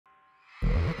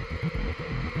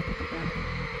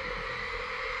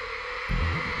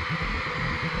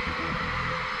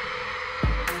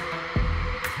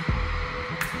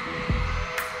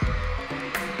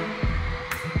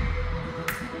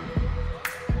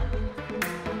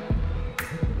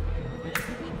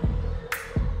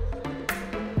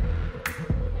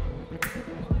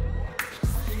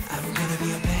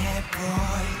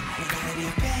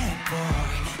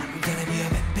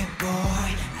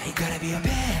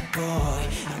boy.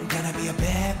 I'm gonna be a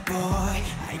bad boy.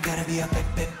 I gotta be a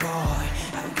bad boy.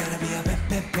 I'm gonna be a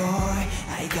bad boy.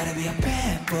 I gotta be a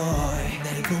bad boy.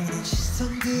 날 보는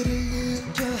시선들을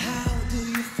느껴. How do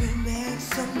you feel? Make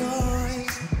some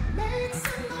noise. Make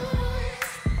some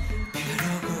noise.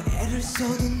 그러고 애를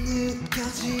써도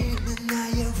느껴지는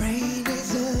나의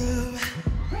Rainism.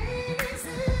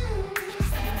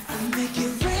 I'm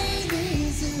making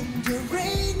Rainism, the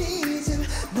Rainism.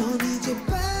 넌 이제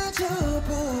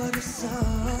빠져버렸어.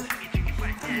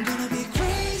 I'm gonna be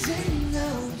crazy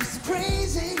now, it's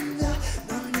crazy now.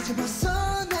 넌 이제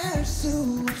벗어날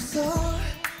수 없어.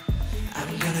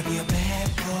 I'm gonna be a bad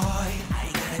boy.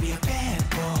 I gotta be a bad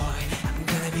boy. I'm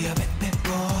gonna be a bad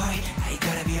boy. I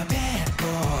gotta be a bad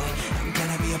boy. I'm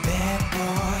gonna be a bad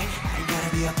boy. I gotta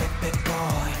be a bad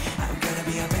boy. I'm gonna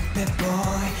be a bad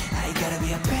boy. I gotta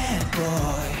be a bad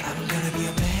boy. I'm gonna be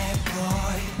a bad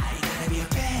boy. I gotta be a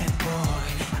bad boy.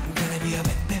 I'm gonna be a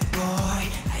bad boy.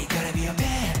 I gotta be a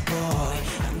bad boy.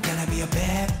 I'm gonna be a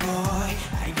bad boy.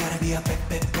 I gotta be a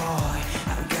bad boy.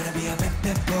 I'm gonna be a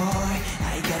bad boy.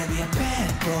 I gotta be a bad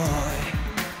boy.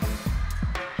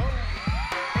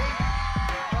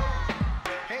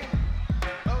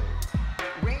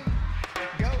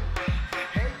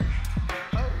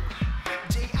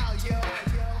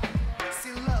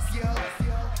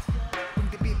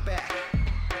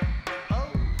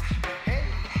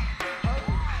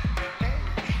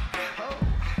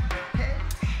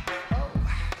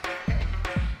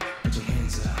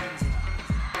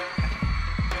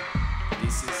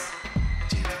 This is